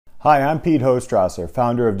Hi, I'm Pete Hostrasser,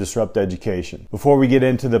 founder of Disrupt Education. Before we get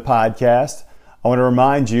into the podcast, I want to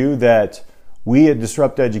remind you that we at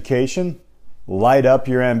Disrupt Education light up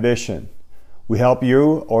your ambition. We help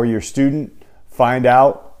you or your student find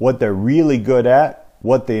out what they're really good at,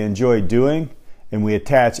 what they enjoy doing, and we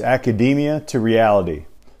attach academia to reality.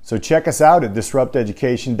 So check us out at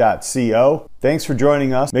disrupteducation.co. Thanks for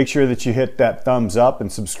joining us. Make sure that you hit that thumbs up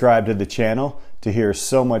and subscribe to the channel to hear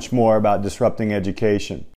so much more about disrupting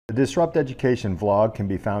education. The Disrupt Education vlog can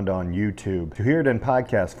be found on YouTube. To hear it in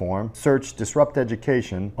podcast form, search Disrupt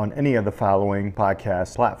Education on any of the following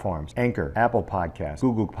podcast platforms: Anchor, Apple Podcasts,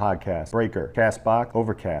 Google Podcasts, Breaker, CastBox,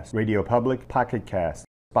 Overcast, Radio Public, Pocket Cast,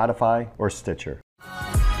 Spotify, or Stitcher.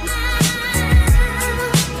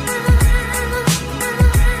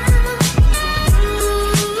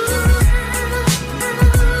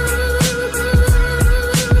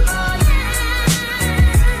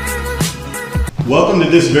 Welcome to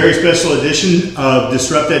this very special edition of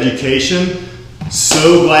Disrupt Education.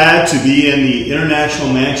 So glad to be in the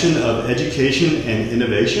International Mansion of Education and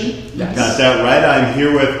Innovation. Yes. Got that right. I'm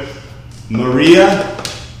here with Emilia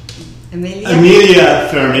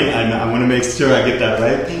Fermi. I want to make sure I get that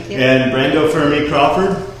right. Thank you. And Brando Fermi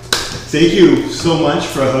Crawford. Thank you so much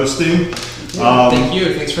for hosting. Thank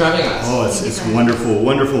you. Thanks for having us. Oh, it's a wonderful,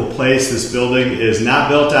 wonderful place. This building is not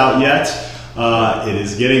built out yet. It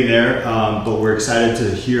is getting there, but we're excited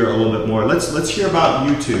to hear a little bit more. Let's hear about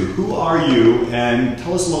you two. Who are you, and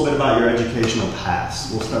tell us a little bit about your educational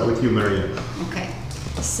past. We'll start with you, Maria. Okay,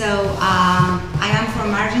 so I am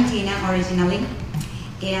from Argentina originally,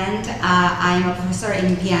 and I am a professor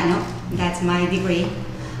in piano. That's my degree.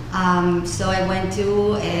 So I went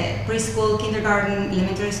to preschool, kindergarten,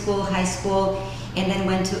 elementary school, high school, and then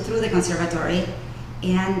went through the conservatory,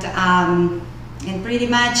 and pretty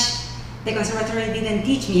much the conservatory didn't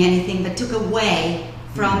teach me anything, but took away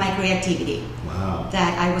from my creativity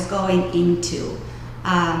that I was going into.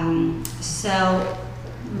 So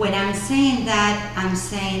when I'm saying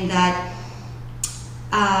that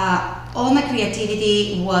all my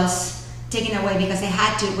creativity was taken away because I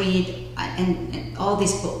had to read and all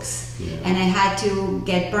these books, and I had to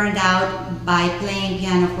get burned out by playing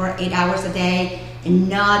piano for 8 hours a day, and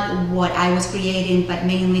not what I was creating, but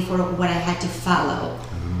mainly for what I had to follow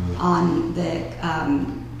on the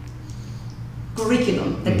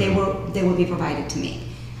curriculum that they would be provided to me.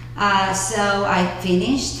 So I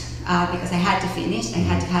finished because I had to finish. I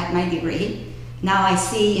had to have my degree. Now I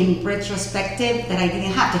see in retrospective that I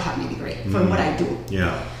didn't have to have my degree for what I do.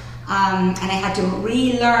 Yeah. And I had to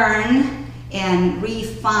relearn and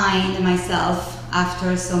refine myself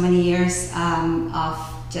after so many years of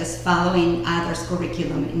just following others'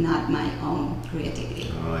 curriculum and not my own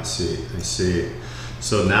creativity. Oh, I see.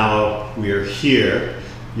 So now we are here.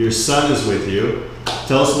 Your son is with you.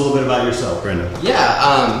 Tell us a little bit about yourself, Brenda.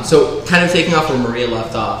 Yeah, so kind of taking off where Maria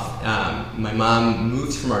left off, my mom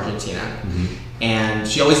moved from Argentina, and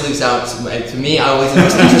she always leaves out, to me, always the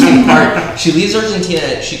most interesting part, she leaves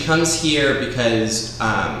Argentina, she comes here because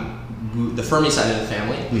the Fermi side of the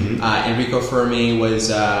family, Enrico Fermi was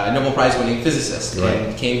a Nobel Prize winning physicist,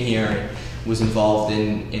 and came here and was involved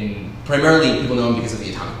in primarily people know him because of the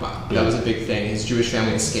atomic bomb. That was a big thing. His Jewish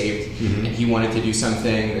family escaped, and he wanted to do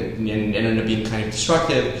something that ended up being kind of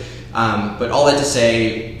destructive. But all that to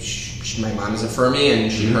say, my mom is a Fermi,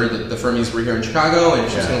 and she heard that the Fermis were here in Chicago, and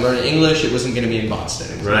she was going to learn English. It wasn't going to be in Boston.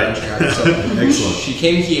 It was going to be in Chicago. So Excellent. She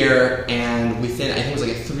came here, and within, I think it was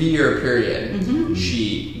like a 3-year period,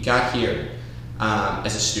 she got here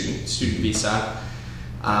as a student visa.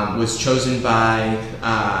 Was chosen by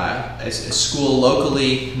a school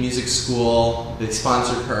locally, music school. They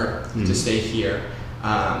sponsored her to stay here.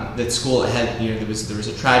 That school had, there was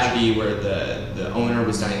a tragedy where the owner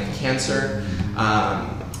was dying of cancer.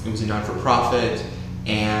 It was a non-for-profit,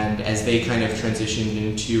 and as they kind of transitioned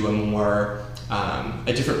into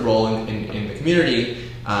a different role in the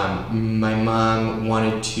community, my mom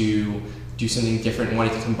wanted to do something different,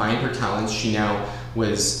 wanted to combine her talents. She now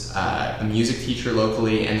was a music teacher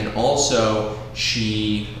locally, and then also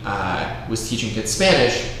she was teaching kids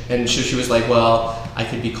Spanish, and so she was like, well, I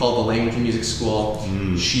could be called the language and music school.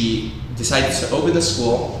 She decided to open the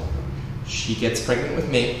school. She gets pregnant with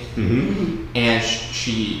me, and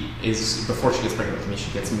before she gets pregnant with me, she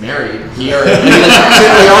gets married here.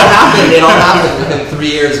 It all happened within 3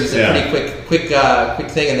 years. It was a pretty quick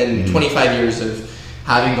thing, and then 25 years of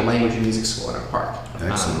having the language and music school in our park.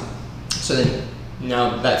 Excellent. So then,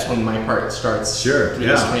 now that's when my part starts. Sure,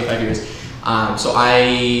 25 years. So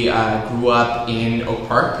I grew up in Oak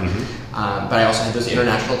Park, but I also had those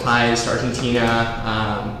international ties to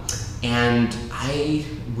Argentina, and I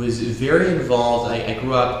was very involved. I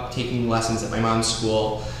grew up taking lessons at my mom's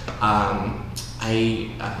school. I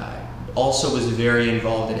also was very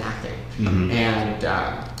involved in acting, and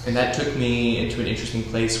that took me into an interesting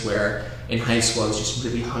place where in high school I was just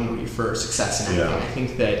really hungry for success in acting. I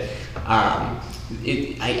think that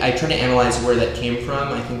I try to analyze where that came from.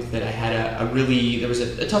 I think that I had there was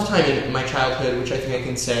a tough time in my childhood, which I think I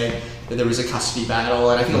can say that there was a custody battle,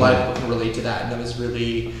 and I think a lot of people can relate to that. And that was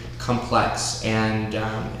really complex, and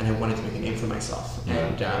I wanted to make a name for myself.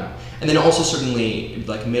 And then also certainly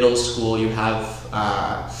like middle school, you have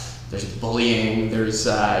there's bullying, there's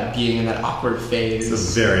being in that awkward phase.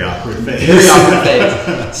 It's a very awkward phase. Very awkward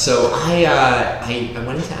phase. So I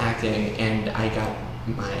went into acting, and I got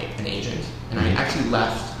an agent, and I actually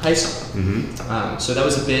left high school. So that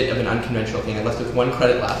was a bit of an unconventional thing. I left with 1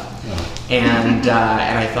 credit left, and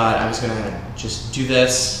I thought I was going to just do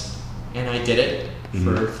this, and I did it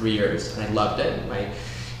for 3 years, and I loved it. My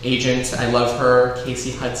agent, I love her,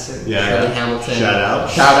 Casey Hudson, Shirley Hamilton.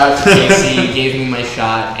 Shout out to Casey, gave me my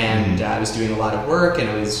shot, and I was doing a lot of work, and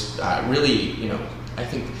I was really, I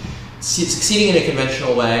think succeeding in a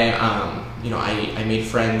conventional way. I made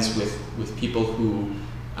friends with people who,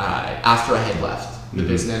 after I had left the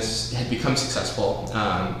business, had become successful.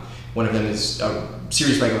 One of them is a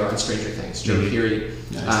series regular on Stranger Things, Joe Keery.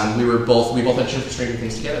 Nice. We both auditioned for Stranger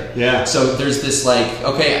Things together. Yeah. So there's this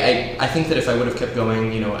I think that if I would have kept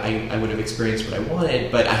going, I would have experienced what I wanted,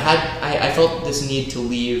 but I felt this need to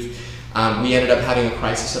leave. We ended up having a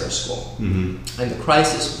crisis at our school, and the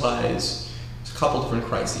crisis was a couple different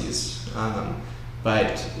crises,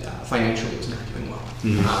 but financially it was not doing well.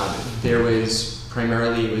 There was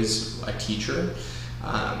primarily it was a teacher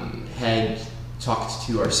had talked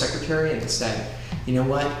to our secretary and said, you know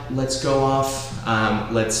what, let's go off,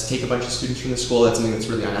 let's take a bunch of students from the school. That's something that's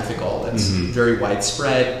really unethical, that's very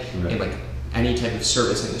widespread in like any type of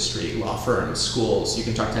service industry, law firms, schools. You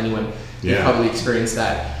can talk to anyone, they've probably experienced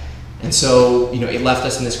that. And so, it left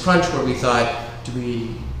us in this crunch where we thought, do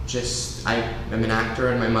we just, I am an actor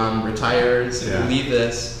and my mom retires, and we leave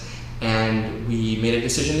this, and we made a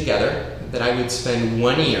decision together that I would spend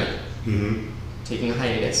 1 year taking a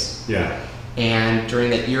hiatus. And during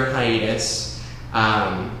that year hiatus,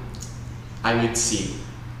 I would see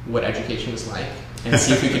what education was like and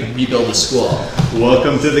see if we could rebuild the school.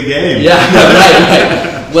 Welcome to the game. Yeah,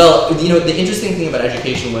 right. Well, the interesting thing about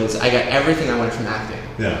education was I got everything I wanted from acting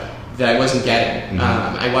that I wasn't getting.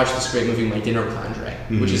 I watched this great movie, My Dinner with Andre,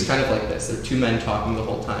 which is kind of like this. There are 2 men talking the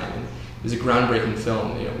whole time. And it was a groundbreaking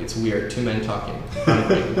film. It's weird, 2 men talking.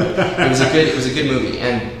 It was a good movie,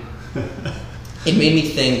 and it made me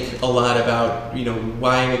think a lot about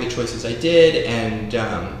why I made the choices I did, and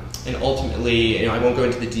ultimately, I won't go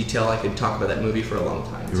into the detail. I could talk about that movie for a long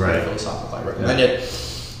time. It's very philosophical. I recommend it,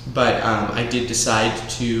 but I did decide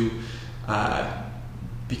to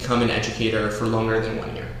become an educator for longer than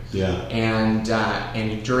 1 year. And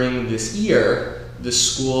during this year, the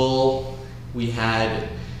school we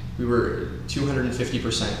were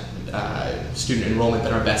 250%. Student enrollment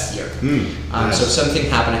than our best year. So something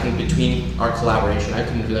happened, I think, between our collaboration. I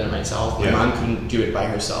couldn't do that myself. My mom couldn't do it by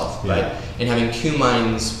herself. But in having 2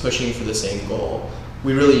 minds pushing for the same goal,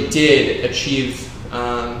 we really did achieve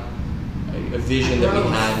a vision that we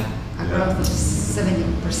had. Our growth was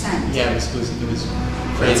 70%. Yeah, it was crazy.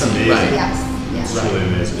 That's amazing. Yes. Yes. It's really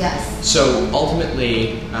amazing. Yes. So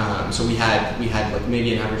ultimately, so we had like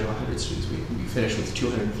maybe an average of 100 students. We finished with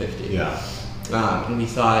 250. And we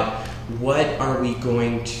thought, what are we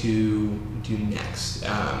going to do next?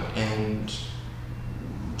 And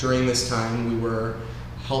during this time, we were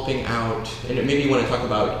helping out, and maybe you want to talk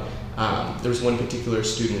about, there was one particular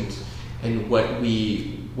student and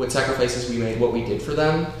what sacrifices we made, what we did for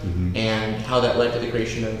them, and how that led to the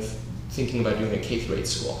creation of thinking about doing a K-8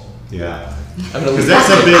 school. Because that's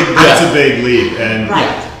a big leap, and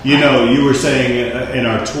you were saying in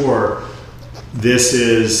our tour, this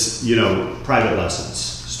is private lessons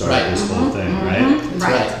started this whole thing, right?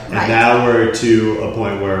 And now we're to a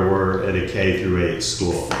point where we're at a K-8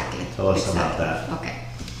 school. Exactly. Tell us about that. Okay.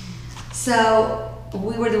 So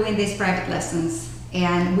we were doing these private lessons,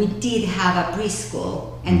 and we did have a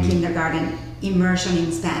preschool and kindergarten immersion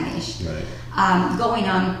in Spanish going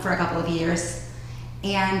on for a couple of years.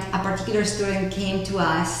 And a particular student came to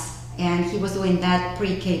us, and he was doing that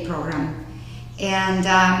pre-K program, and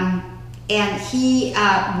he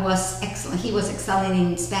was excellent. He was excelling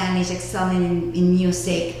in Spanish, excelling in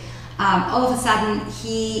music. All of a sudden,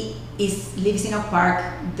 he lives in Oak Park.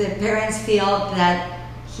 The parents feel that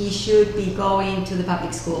he should be going to the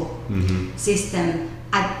public school system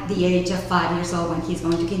at the age of 5 years old when he's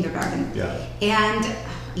going to kindergarten. And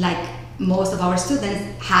like most of our students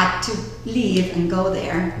had to leave and go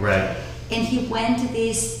there. Right. And he went to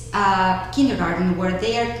this kindergarten where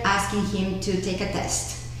they are asking him to take a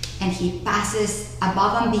test. And he passes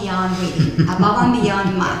above and beyond reading, above and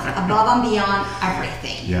beyond math, above and beyond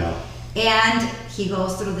everything. Yeah. And he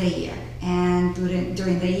goes through the year. And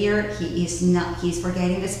during the year, he's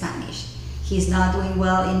forgetting the Spanish. He's not doing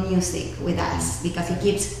well in music with us because he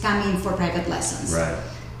keeps coming for private lessons. Right.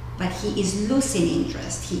 But he is losing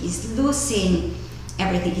interest. He is losing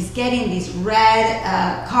everything. He's getting these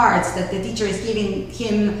red cards that the teacher is giving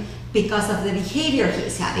him because of the behavior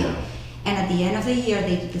he's having. Yeah. And at the end of the year,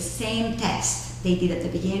 they did the same test they did at the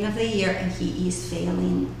beginning of the year, and he is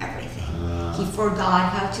failing everything. He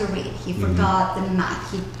forgot how to read. He forgot the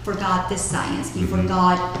math. He forgot the science. He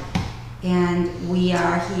forgot. And we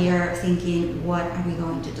are here thinking, what are we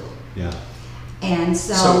going to do? Yeah. And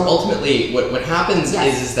so ultimately, what happens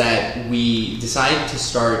Yes. is that we decide to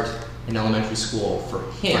start an elementary school for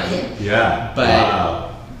him. Yeah. But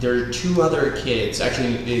wow. there are 2 other kids.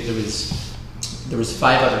 Actually, there was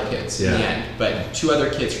 5 other kids in the end, but 2 other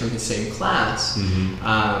kids from his same class,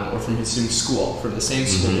 or from his same school, from the same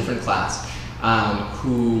school, different class,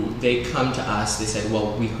 who they come to us. They said,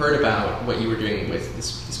 "Well, we heard about what you were doing with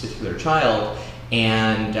this particular child,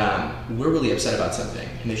 and we're really upset about something."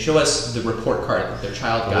 And they show us the report card that their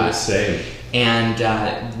child got. Same. And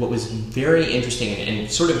what was very interesting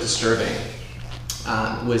and sort of disturbing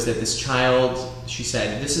was that this child, she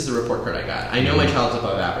said, "This is the report card I got. I know my child's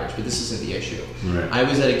above average, but this isn't the issue. Right. I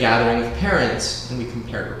was at a gathering of parents, and we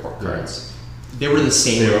compared report cards. They were the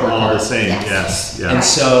same They were report all the cards. same. Yes. Yes. Yeah. And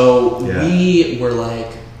so Yeah. we were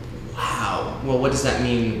like, wow, well, what does that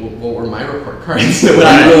mean? What were my report cards when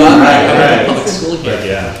I grew up? I went to public school here. But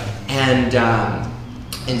yeah.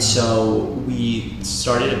 And so we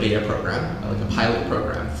started a beta program, like a pilot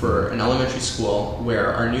program for an elementary school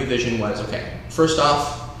where our new vision was, okay, first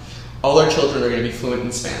off, all our children are going to be fluent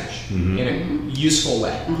in Spanish in a useful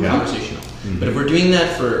way, conversational. But if we're doing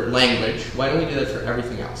that for language, why don't we do that for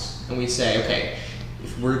everything else? And we say, okay,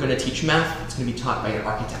 if we're going to teach math, it's going to be taught by an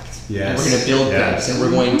architect. Yes. And we're going to build Yes. things, and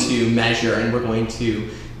we're going to measure, and we're going to,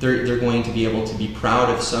 they're going to be able to be proud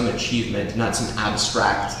of some achievement, not some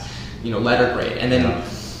abstract, letter grade. And then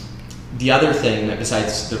the other thing, that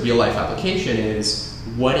besides the real life application, is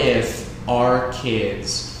what if our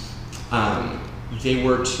kids, they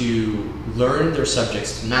were to learn their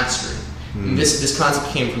subjects to mastery. This concept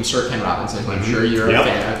came from Sir Ken Robinson, who I'm sure you're a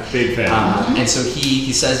fan of. Big fan. And so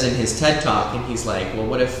he says in his TED talk, and he's like, well,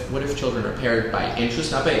 what if children are paired by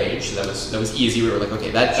interest, not by age? So that was easy. We were like,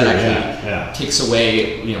 okay, that actually takes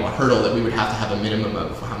away a hurdle that we would have to have a minimum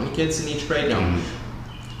of how many kids in each grade. No.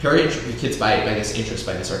 Pair the kids by this interest,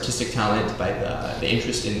 by this artistic talent, by the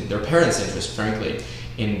interest in their parents' interest, frankly,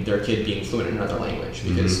 in their kid being fluent in another language,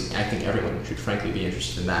 because I think everyone should frankly be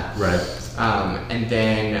interested in that. Right. And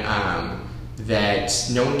then that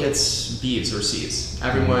no one gets B's or C's.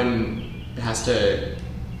 Everyone has to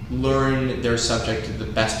learn their subject to the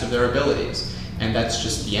best of their abilities, and that's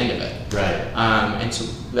just the end of it. Right. And so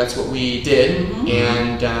that's what we did,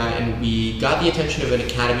 and we got the attention of an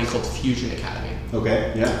academy called Fusion Academy.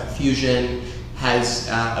 Okay. Yeah. Fusion has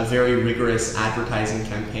a very rigorous advertising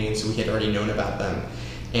campaign, so we had already known about them.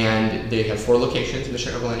 And they have 4 locations in the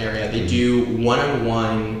Chicagoland area. They do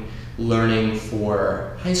one-on-one learning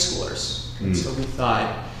for high schoolers. And so we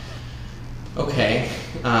thought, okay,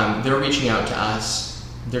 they're reaching out to us.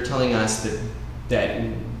 They're telling us that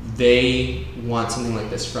they want something like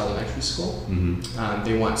this for elementary school.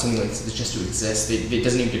 They want something like this just to exist. It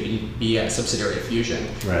doesn't need to be a subsidiary of Fusion.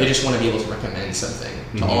 Right. They just want to be able to recommend something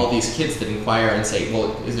to all these kids that inquire and say,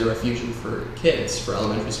 well, is there a Fusion for kids, for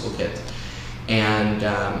elementary school kids? And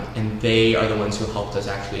they are the ones who helped us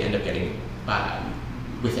actually end up getting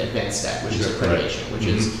with Advanced Ed, which is accreditation, which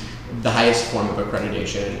is the highest form of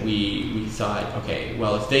accreditation. We thought, okay,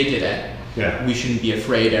 well, if they did it, we shouldn't be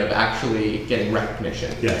afraid of actually getting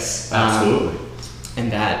recognition. Yes, absolutely. And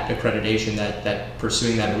that accreditation, that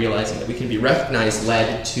pursuing that and realizing that we can be recognized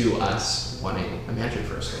led to us wanting a Mansion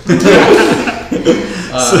First.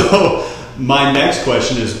 So my next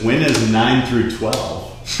question is, when is 9 through 12?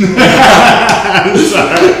 Sorry.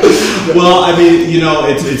 Well, I mean,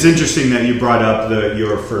 it's interesting that you brought up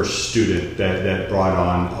your first student that brought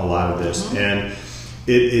on a lot of this, and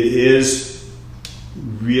it is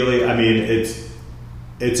really, I mean,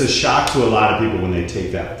 it's a shock to a lot of people when they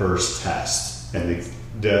take that first test, and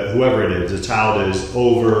whoever it is, the child is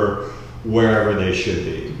over wherever they should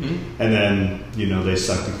be, and then they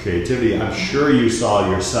suck the creativity. I'm sure you saw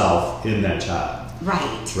yourself in that child.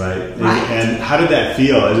 Right. Right. And how did that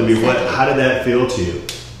feel? I mean, how did that feel to you?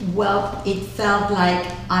 well, it felt like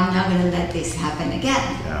I'm not going to let this happen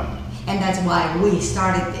again. Yeah. And that's why we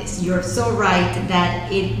started this. You're so right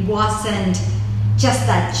that it wasn't just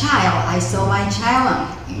that child. I saw my child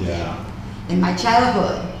in my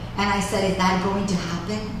childhood. And I said, is that going to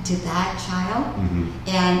happen to that child? Mm-hmm.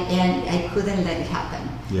 And I couldn't let it happen.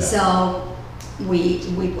 Yeah. So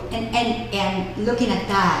and looking at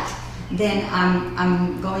that, then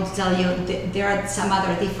I'm going to tell you that there are some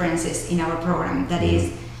other differences in our program. That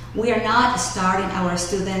is, we are not starting our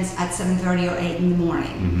students at 7:30 or 8 in the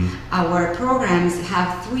morning. Mm-hmm. Our programs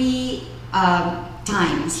have three start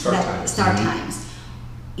times.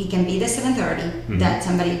 It can be the 7:30 that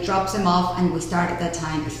somebody drops them off and we start at that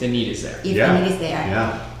time. If the need is there. If the need is there.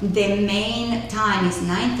 Yeah. The main time is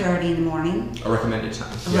 9:30 in the morning. A recommended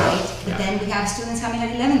time. Right. But then we have students coming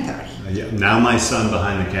at 11:30. Now my son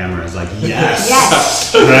behind the camera is like, yes.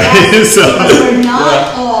 Yes. Right? Yes. So- Because we're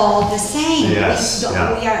not all the same. Yes.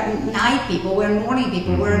 We are night people, we're morning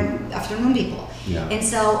people, we're afternoon people. Yeah. And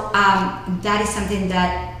so that is something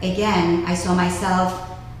that, again, I saw myself.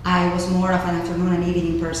 I was more of an afternoon and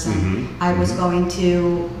evening person. I was going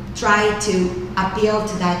to try to appeal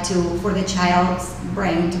to that for the child's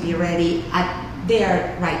brain to be ready at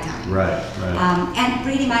their right time. Right. And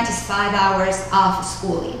pretty much it's 5 hours of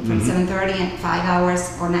schooling from 7:30 and 5 hours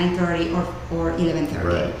or 9:30 or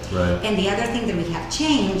 11:30. Right. And the other thing that we have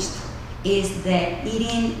changed is the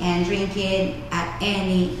eating and drinking at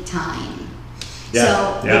any time. Yeah, So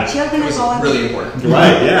yeah. the children It are was going really important.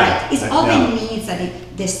 Right, yeah. Right. It's all Yeah. the needs that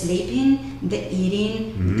the sleeping, the eating,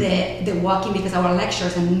 the walking, because our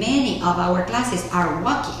lectures and many of our classes are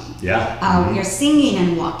walking. Yeah. We are singing and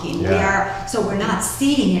walking. Yeah. So we're not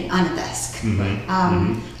sitting on a desk.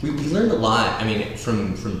 We learned a lot. I mean, from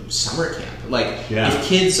summer camp. Like, Yeah. if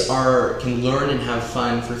kids can learn and have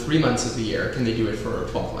fun for 3 months of the year, can they do it for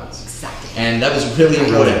 12 months? Exactly. And that was really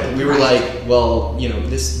important. We were Right. like, well,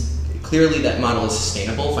 clearly that model is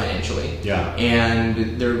sustainable financially. Yeah.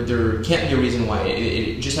 And there can't be a reason why.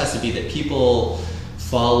 It just has to be that people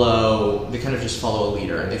they kind of just follow a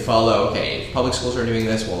leader, and they follow, okay, if public schools are doing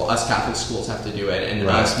this, well, us Catholic schools have to do it, and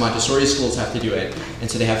us Montessori schools have to do it.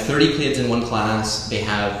 And so they have 30 kids in one class, they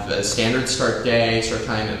have a standard start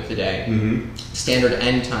time of the day, standard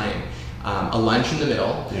end time, a lunch in the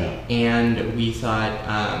middle, and we thought,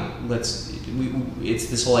 it's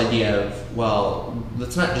this whole idea of, well,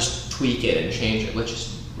 let's not just tweak it and change it, let's just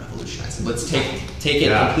revolutionize it. Let's take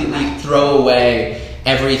it completely, throw away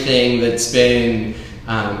everything that's been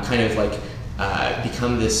kind of like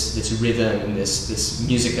become this rhythm and this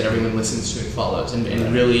music that everyone listens to and follows,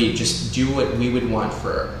 and really just do what we would want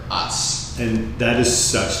for us. And that is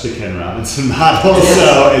such the Ken Robinson model,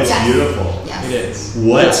 so it's beautiful. Yes. It is.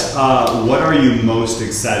 What are you most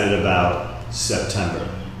excited about September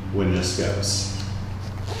when this goes?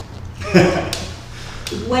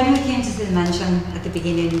 When we came to the mansion at the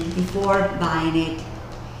beginning, before buying it,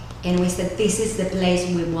 and we said this is the place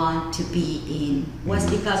we want to be in, was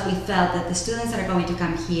because we felt that the students that are going to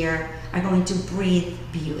come here are going to breathe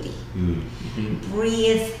beauty,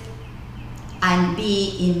 breathe and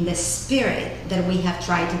be in the spirit that we have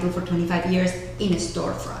tried to do for 25 years in a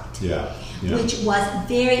storefront. Yeah. Which was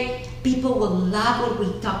people will love what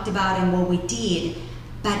we talked about and what we did,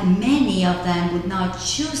 but many of them would not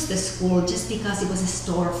choose the school just because it was a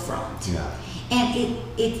storefront. Yeah. And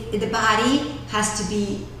the body has to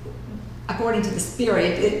be, according to the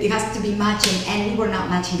spirit, it has to be matching, and we were not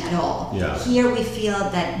matching at all. Yeah. Here we feel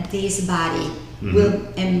that this body will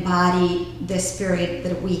embody the spirit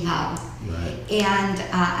that we have. Right.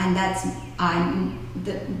 And that's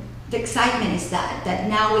the excitement is that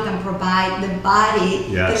now we can provide the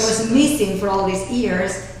body that was missing for all these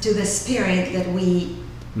years to the spirit that we.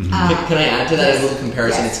 Can I add to that a little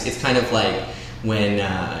comparison? Yes. It's kind of like when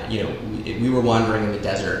we were wandering in the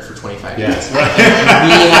desert for 25 years. We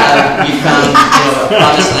found a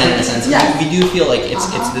promised land in a sense. Yes. We do feel like it's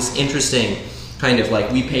this interesting kind of like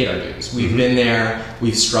we paid our dues. We've been there.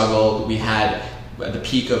 We've struggled. We had the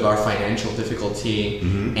peak of our financial difficulty,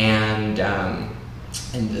 and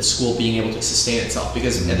the school being able to sustain itself.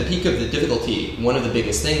 Because at the peak of the difficulty, one of the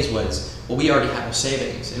biggest things was, well, we already had our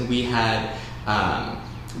savings, and we had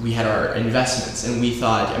our investments, and we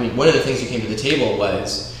thought, I mean, one of the things you came to the table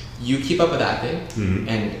was, you keep up with acting,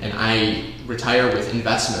 and I retire with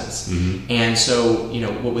investments. And so,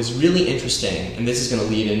 what was really interesting, and this is going to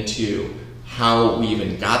lead into how we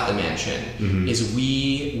even got the mansion, is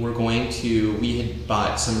we had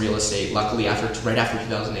bought some real estate, luckily right after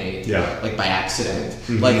 2008, like by accident.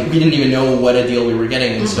 Like, we didn't even know what a deal we were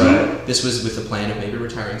getting, and so this was with the plan of maybe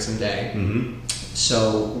retiring someday.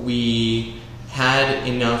 So we had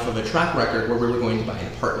enough of a track record where we were going to buy an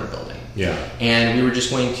apartment building. Yeah. And we were just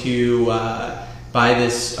going to buy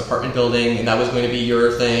this apartment building, and that was going to be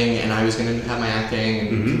your thing, and I was going to have my acting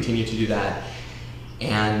and continue to do that.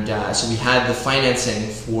 And so we had the financing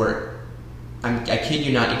for, I kid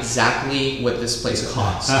you not, exactly what this place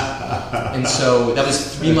cost. And so that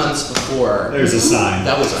was 3 months before. There's a sign.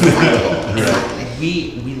 That was unbelievable.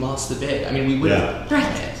 Exactly. We lost the bid. I mean, we would have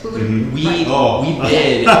done it. We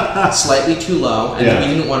bid slightly too low, and we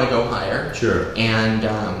didn't want to go higher. Sure.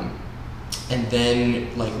 And then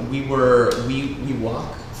like we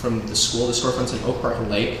walk from the school. The storefront's in Oak Park and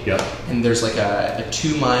Lake. Yep. And there's like a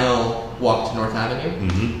 2-mile walk to North Avenue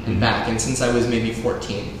and back. And since I was maybe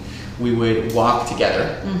 14, we would walk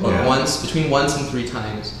together between once and 3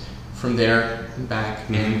 times from there and back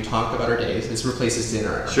and talk about our days. This replaces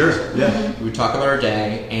dinner. Sure. Yeah. We would talk about our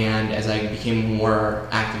day, and as I became more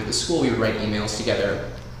active at the school, we would write emails together,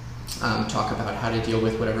 talk about how to deal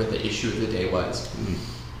with whatever the issue of the day was.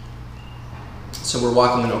 So we're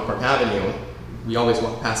walking on Oak Park Avenue. We always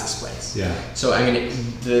walk past this place. Yeah. So I mean,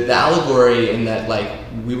 the allegory in that, like,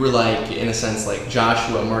 we were like, in a sense, like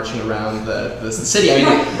Joshua marching around the city. I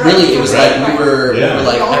mean, really, it was like we were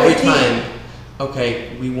like every time.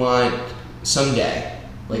 Okay, we want someday,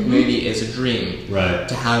 like maybe as a dream,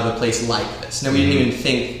 to have a place like this. Now we didn't even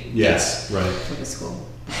think. Yes. Right. For the school.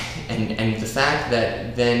 And the fact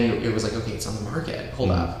that then it was like, okay, it's on the market. Hold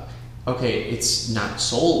up. Okay, it's not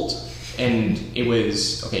sold. And it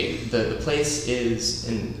was okay. The place is,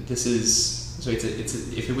 and this is so. It's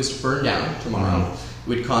if it was to burn down tomorrow, it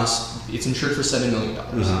would cost. It's insured for $7 million.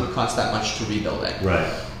 It would cost that much to rebuild it.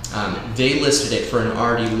 Right. They listed it for an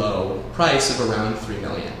already low price of around $3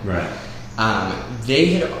 million. Right. They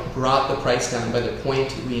had brought the price down by the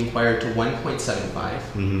point we inquired to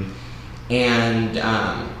 1.75,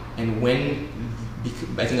 and when.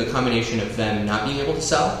 I think a combination of them not being able to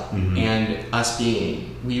sell and us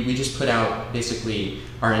being, we just put out basically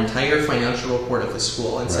our entire financial report of the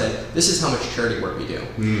school and said, this is how much charity work we do.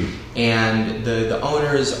 And the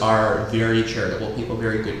owners are very charitable people,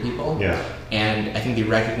 very good people. Yeah. And I think they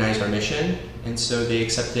recognized our mission, and so they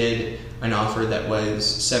accepted an offer that was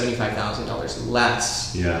 $75,000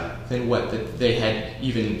 less than what they had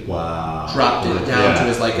even dropped it down to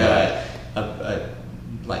as like a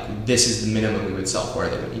like this is the minimum we would sell for.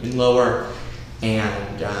 They went even lower,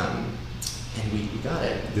 and we got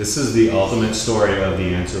it. This is the ultimate story of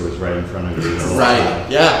the answer was right in front of you. Right.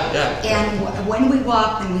 Yeah. And when we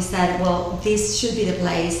walked and we said, well, this should be the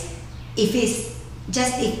place. If it's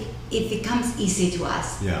just if it comes easy to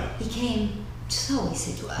us, it came so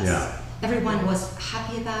easy to us. Yeah. Everyone was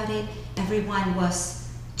happy about it. Everyone was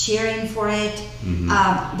cheering for it.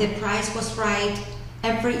 The price was right.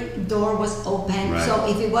 Every door was open, so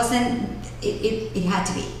if it wasn't, it had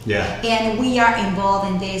to be. Yeah. And we are involved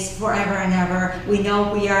in this forever and ever. We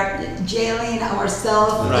know we are jailing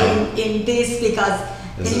ourselves in this because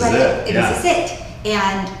this is it.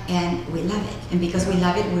 And we love it, and because we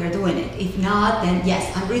love it, we're doing it. If not, then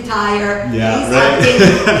yes, I'm retired.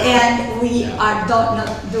 And we are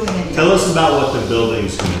not doing it. Tell us about what the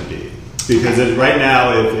building's going to be. Because right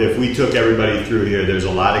now, if we took everybody through here, there's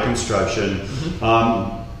a lot of construction.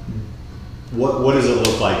 What does it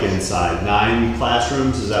look like inside? 9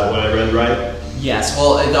 classrooms? Is that what I read right? Yes.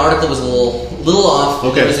 Well, the article was a little off.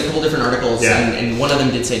 Okay. There was a couple different articles, and one of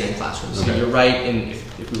them did say 9 classrooms. So you're right. And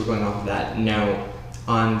if we were going off of that, now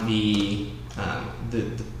on the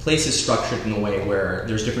place is structured in a way where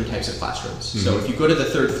there's different types of classrooms. So if you go to the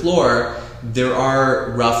 3rd floor, there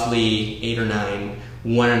are roughly 8 or 9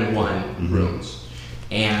 one-on-one rooms,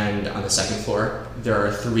 and on the 2nd floor there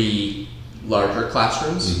are 3 larger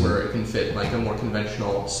classrooms where it can fit like a more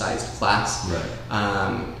conventional sized class.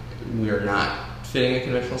 We are not fitting a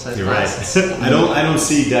conventional sized class. Right. I don't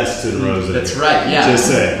see desks in rows. That's right. Yeah. Just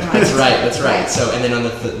saying. That's right. So, and then on the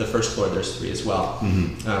 1st floor there's 3 as well.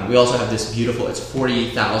 We also have this beautiful. It's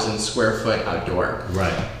 40,000 square foot outdoor.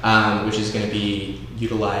 Which is going to be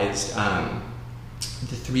utilized.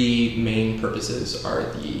 The 3 main purposes are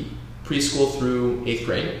the preschool through 8th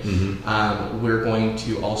grade. We're going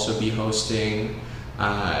to also be hosting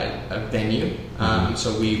a venue.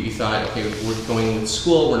 So we thought, okay, we're going with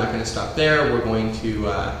school, we're not going to stop there. We're going to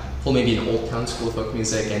pull maybe an Old Town School of Folk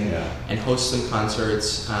Music and host some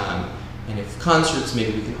concerts. And if concerts,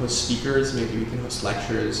 maybe we can host speakers, maybe we can host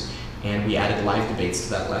lectures. And we added live debates to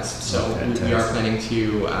that list. So we are planning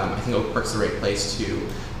to, I think Oak Park's the right place to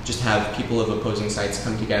just have people of opposing sides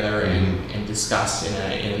come together and discuss in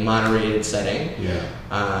a moderated setting.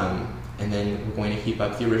 And then we're going to keep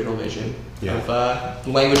up the original vision Yeah. of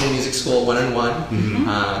language and music school one-on-one,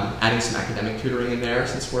 adding some academic tutoring in there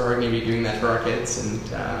since we're going to be doing that for our kids.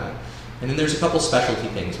 And then there's a couple specialty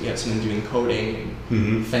things. We have someone doing coding,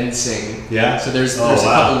 fencing. Yeah. So there's a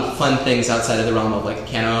couple fun things outside of the realm of like a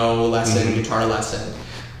piano lesson, guitar lesson,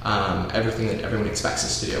 everything that everyone expects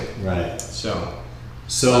us to do. Right. So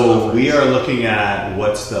we are looking at,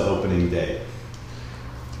 what's the opening date?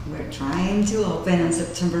 We're trying to open on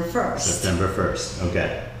September 1st. September 1st.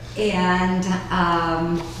 Okay. And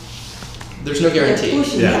there's no guarantee.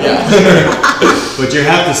 But you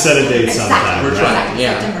have to set a date sometime. We're trying. Exactly.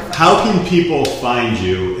 Yeah. September 1st. How can people find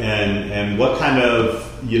you, and what kind of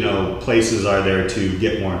places are there to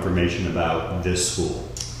get more information about this school?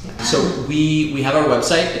 So we have our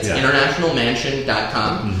website. It's Yeah.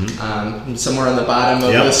 internationalmansion.com. Somewhere on the bottom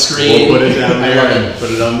of the screen. We'll put it down I there love and it.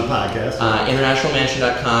 put it on the podcast.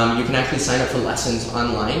 Internationalmansion.com. You can actually sign up for lessons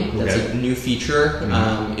online. That's Okay. a new feature.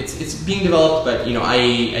 It's being developed, but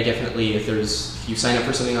I definitely, if you sign up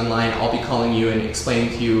for something online, I'll be calling you and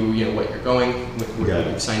explaining to you what you're going, what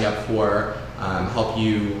you've signed up for. Help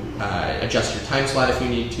you adjust your time slot if you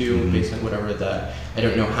need to, based on whatever I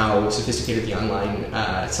don't know how sophisticated the online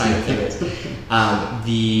sign-up thing is.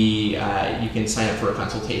 You can sign up for a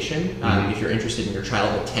consultation if you're interested in your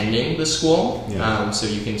child attending the school. Yeah. So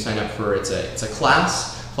you can sign up for, it's a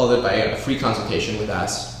class followed by a free consultation with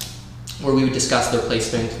us, where we would discuss their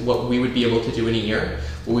placement, what we would be able to do in a year,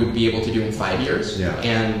 what we would be able to do in 5 years,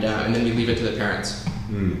 and then we leave it to the parents.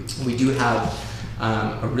 We do have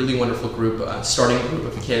a really wonderful group, starting group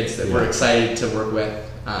of kids that we're excited to work with.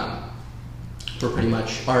 We're pretty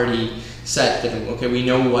much already set that, okay, we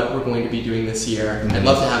know what we're going to be doing this year. I'd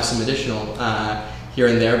love to have some additional here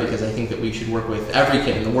and there, because I think that we should work with every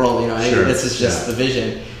kid in the world. I think this is just the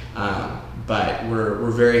vision. But we're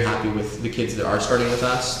very happy with the kids that are starting with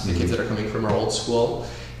us, the kids that are coming from our old school,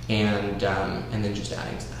 and then just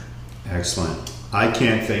adding to that. Excellent. I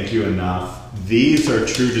can't thank you enough. These are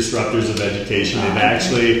true disruptors of education. They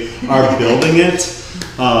actually are building it.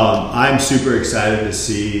 I'm super excited to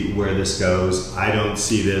see where this goes. I don't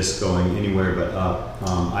see this going anywhere but up.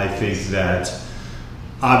 I think that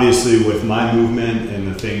obviously with my movement and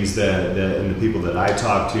the things that and the people that I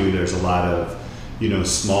talk to, there's a lot of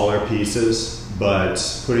smaller pieces, but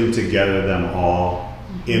putting together them all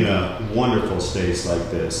in a wonderful space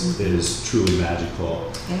like this is truly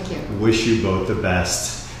magical. Thank you. Wish you both the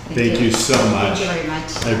best. Thank you so much. Thank you very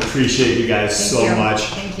much. I appreciate you guys so much.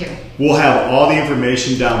 Thank you. We'll have all the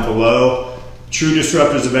information down below. True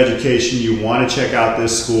Disruptors of Education. You want to check out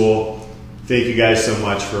this school. Thank you guys so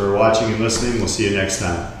much for watching and listening. We'll see you next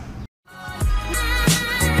time.